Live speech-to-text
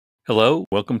Hello,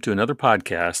 welcome to another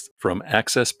podcast from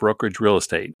Access Brokerage Real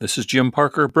Estate. This is Jim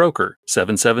Parker, broker,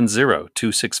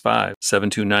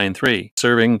 770-265-7293,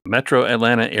 serving Metro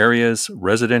Atlanta area's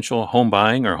residential home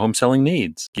buying or home selling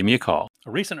needs. Give me a call.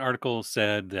 A recent article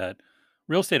said that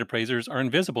real estate appraisers are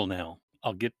invisible now.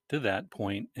 I'll get to that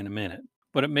point in a minute.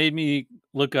 But it made me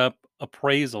look up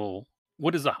appraisal.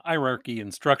 What is the hierarchy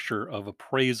and structure of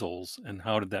appraisals and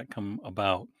how did that come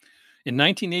about? In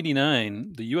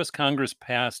 1989, the U.S. Congress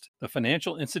passed the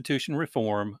Financial Institution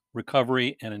Reform,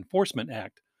 Recovery, and Enforcement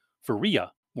Act, FIRREA,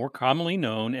 more commonly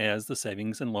known as the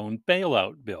Savings and Loan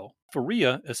Bailout Bill.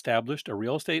 FIRREA established a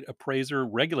real estate appraiser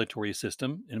regulatory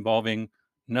system involving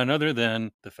none other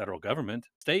than the federal government,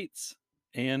 states,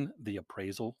 and the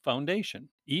Appraisal Foundation.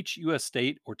 Each U.S.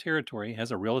 state or territory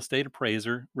has a real estate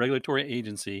appraiser regulatory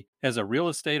agency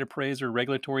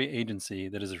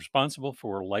that is responsible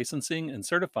for licensing and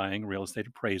certifying real estate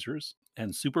appraisers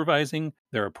and supervising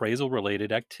their appraisal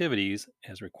related activities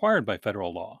as required by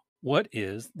federal law. What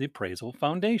is the Appraisal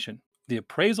Foundation? The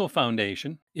Appraisal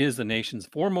Foundation is the nation's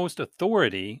foremost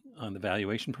authority on the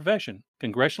valuation profession,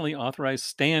 congressionally authorized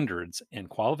standards and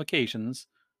qualifications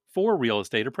for real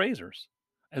estate appraisers,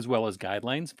 as well as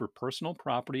guidelines for personal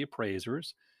property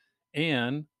appraisers,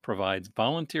 and provides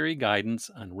voluntary guidance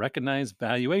on recognized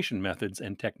valuation methods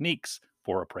and techniques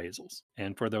for appraisals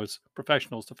and for those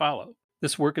professionals to follow.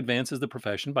 This work advances the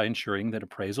profession by ensuring that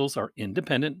appraisals are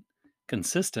independent,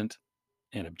 consistent,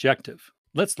 and objective.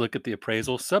 Let's look at the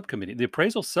Appraisal Subcommittee. The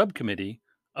Appraisal Subcommittee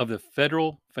of the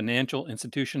Federal Financial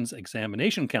Institutions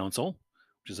Examination Council,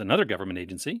 which is another government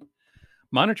agency,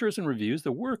 monitors and reviews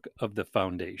the work of the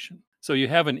foundation. So you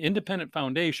have an independent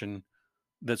foundation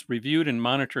that's reviewed and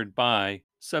monitored by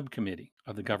subcommittee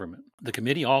of the government. The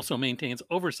committee also maintains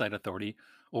oversight authority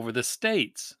over the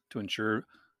states to ensure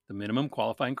the minimum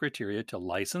qualifying criteria to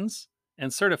license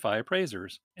and certify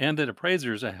appraisers, and that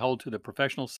appraisers are held to the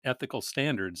professional ethical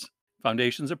standards.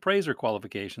 Foundation's Appraiser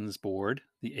Qualifications Board,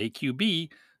 the AQB,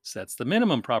 sets the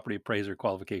minimum property appraiser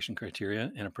qualification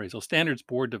criteria, and Appraisal Standards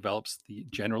Board develops the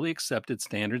generally accepted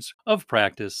standards of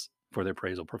practice for the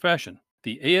appraisal profession.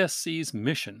 The ASC's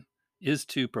mission is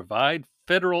to provide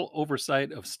federal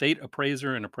oversight of state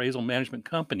appraiser and appraisal management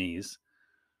companies,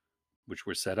 which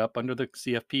were set up under the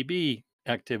CFPB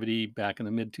activity back in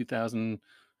the mid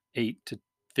 2008 to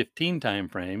 15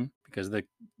 timeframe because of the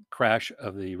crash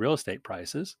of the real estate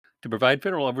prices, to provide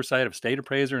federal oversight of state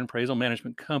appraiser and appraisal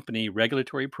management company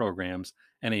regulatory programs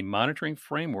and a monitoring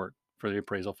framework for the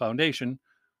Appraisal Foundation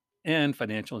and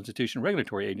financial institution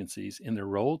regulatory agencies in their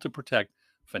role to protect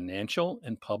financial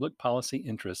and public policy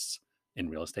interests in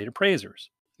real estate appraisers.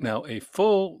 Now, a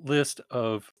full list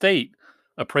of state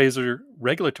appraiser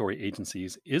regulatory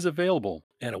agencies is available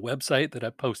at a website that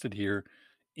I've posted here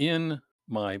in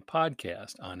my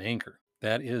podcast on Anchor.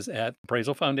 That is at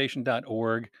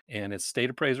appraisalfoundation.org, and it's state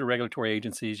appraiser regulatory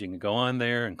agencies. You can go on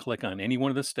there and click on any one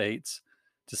of the states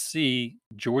to see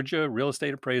Georgia Real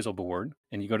Estate Appraisal Board,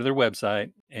 and you go to their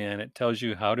website and it tells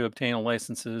you how to obtain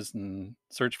licenses and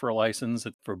search for a license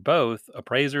for both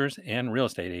appraisers and real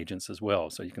estate agents as well.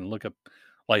 So you can look up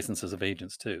licenses of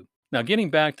agents too. Now,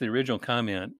 getting back to the original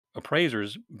comment,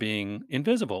 appraisers being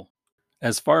invisible.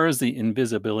 As far as the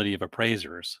invisibility of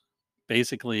appraisers,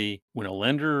 basically, when a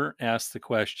lender asks the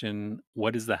question,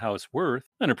 what is the house worth?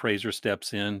 An appraiser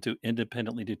steps in to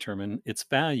independently determine its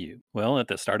value. Well, at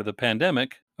the start of the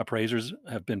pandemic, appraisers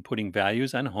have been putting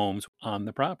values on homes on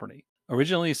the property.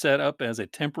 Originally set up as a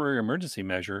temporary emergency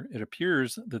measure, it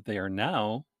appears that they are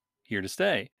now here to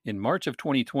stay. In March of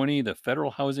 2020, the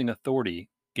Federal Housing Authority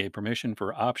gave permission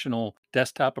for optional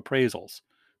desktop appraisals,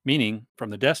 meaning from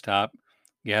the desktop,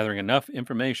 gathering enough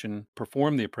information,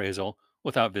 perform the appraisal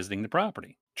without visiting the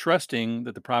property, trusting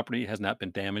that the property has not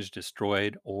been damaged,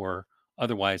 destroyed, or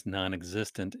otherwise non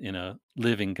existent in a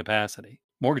living capacity.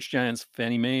 Mortgage giants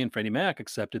Fannie Mae and Freddie Mac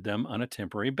accepted them on a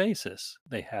temporary basis.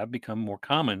 They have become more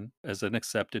common as an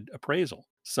accepted appraisal.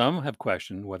 Some have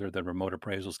questioned whether the remote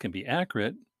appraisals can be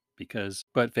accurate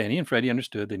but Fannie and Freddie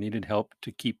understood they needed help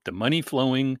to keep the money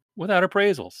flowing without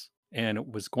appraisals. And it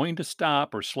was going to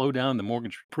stop or slow down the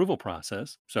mortgage approval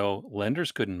process. So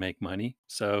lenders couldn't make money.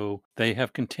 So they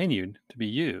have continued to be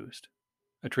used.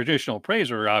 A traditional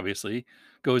appraiser obviously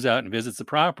goes out and visits the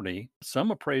property.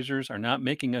 Some appraisers are not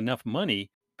making enough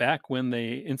money. Back when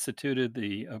they instituted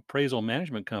the appraisal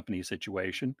management company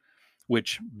situation,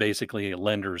 which basically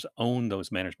lenders own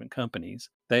those management companies,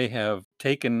 they have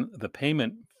taken the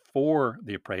payment for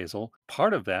the appraisal.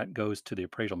 Part of that goes to the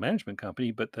appraisal management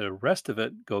company, but the rest of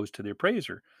it goes to the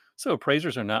appraiser. So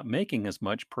appraisers are not making as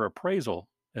much per appraisal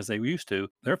as they used to.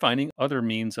 They're finding other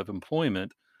means of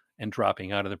employment and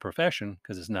dropping out of the profession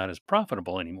because it's not as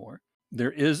profitable anymore.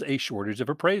 There is a shortage of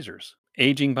appraisers.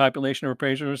 Aging population of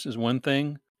appraisers is one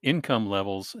thing. Income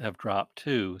levels have dropped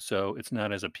too, so it's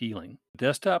not as appealing.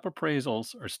 Desktop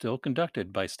appraisals are still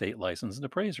conducted by state licensed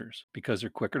appraisers because they're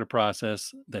quicker to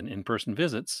process than in person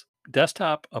visits.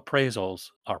 Desktop appraisals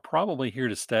are probably here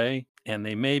to stay, and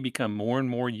they may become more and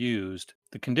more used.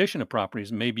 The condition of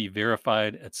properties may be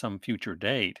verified at some future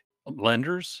date.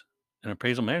 Lenders and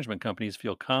appraisal management companies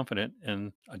feel confident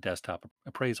in a desktop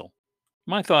appraisal.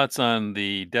 My thoughts on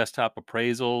the desktop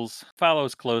appraisals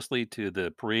follows closely to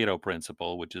the Pareto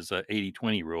principle, which is a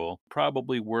 80-20 rule.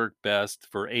 Probably work best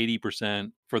for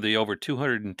 80% for the over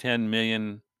 210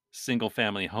 million single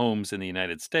family homes in the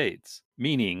United States,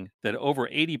 meaning that over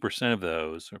 80% of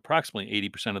those, approximately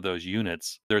 80% of those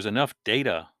units, there's enough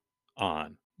data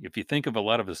on. If you think of a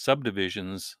lot of the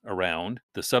subdivisions around,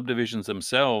 the subdivisions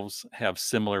themselves have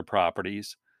similar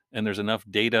properties, and there's enough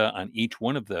data on each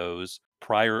one of those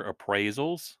prior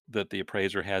appraisals that the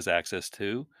appraiser has access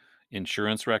to,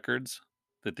 insurance records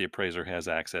that the appraiser has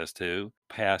access to,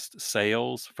 past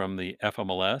sales from the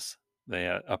FMLS.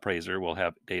 The appraiser will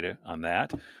have data on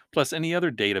that, plus any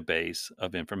other database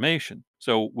of information.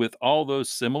 So, with all those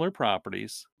similar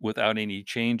properties, without any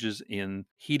changes in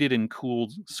heated and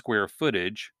cooled square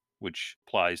footage, which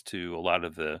applies to a lot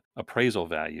of the appraisal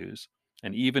values,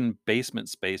 and even basement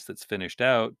space that's finished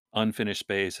out, unfinished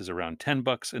space is around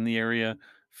 $10 in the area.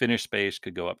 Finished space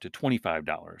could go up to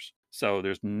 $25. So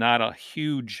there's not a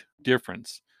huge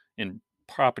difference in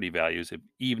property values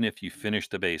even if you finish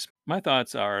the base. My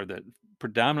thoughts are that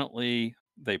predominantly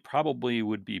they probably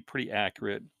would be pretty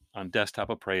accurate on desktop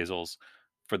appraisals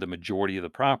for the majority of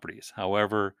the properties.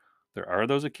 However, there are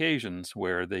those occasions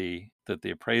where the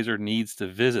appraiser needs to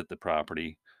visit the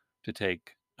property to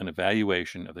take an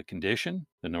evaluation of the condition,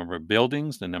 the number of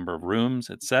buildings, the number of rooms,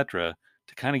 etc.,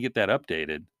 to kind of get that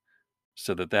updated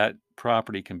so that that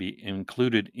property can be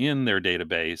included in their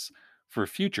database for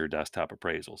future desktop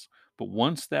appraisals. But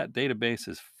once that database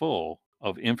is full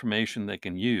of information they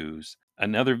can use,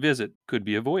 another visit could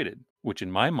be avoided, which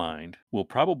in my mind will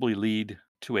probably lead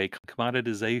to a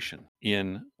commoditization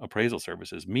in appraisal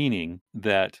services, meaning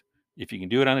that if you can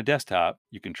do it on a desktop,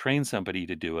 you can train somebody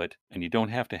to do it, and you don't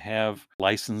have to have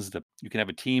licensed. You can have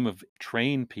a team of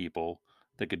trained people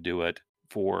that could do it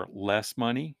for less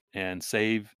money and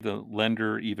save the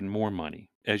lender even more money.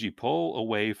 As you pull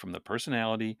away from the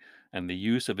personality and the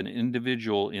use of an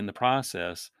individual in the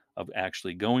process of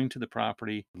actually going to the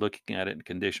property, looking at it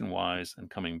condition wise, and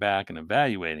coming back and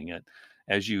evaluating it,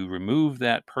 as you remove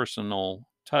that personal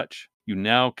touch, you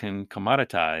now can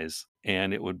commoditize,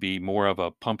 and it would be more of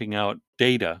a pumping out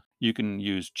data. You can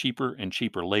use cheaper and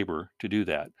cheaper labor to do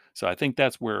that. So I think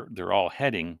that's where they're all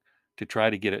heading, to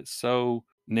try to get it so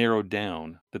narrowed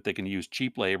down that they can use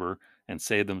cheap labor and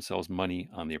save themselves money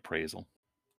on the appraisal.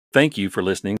 Thank you for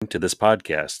listening to this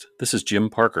podcast. This is Jim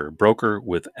Parker, broker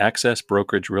with Access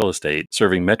Brokerage Real Estate,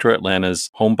 serving Metro Atlanta's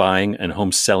home buying and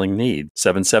home selling needs.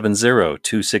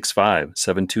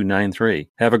 770-265-7293.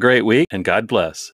 Have a great week and God bless.